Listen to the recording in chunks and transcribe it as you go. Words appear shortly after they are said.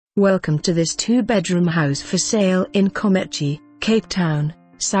Welcome to this 2-bedroom house for sale in Kommetjie, Cape Town,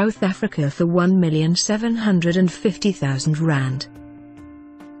 South Africa for R1,750,000.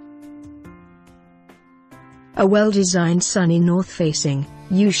 A well-designed sunny north-facing,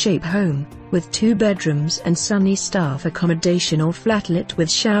 U-shape home, with 2 bedrooms and sunny staff accommodation or flatlet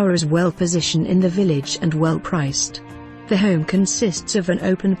with showers well positioned in the village and well priced. The home consists of an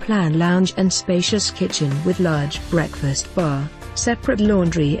open-plan lounge and spacious kitchen with large breakfast bar, separate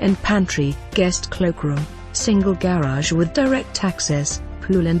laundry and pantry, guest cloakroom, single garage with direct access,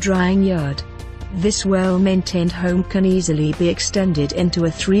 pool and drying yard. This well-maintained home can easily be extended into a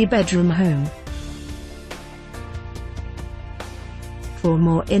 3-bedroom home. For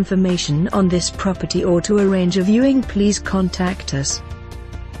more information on this property or to arrange a viewing, please contact us.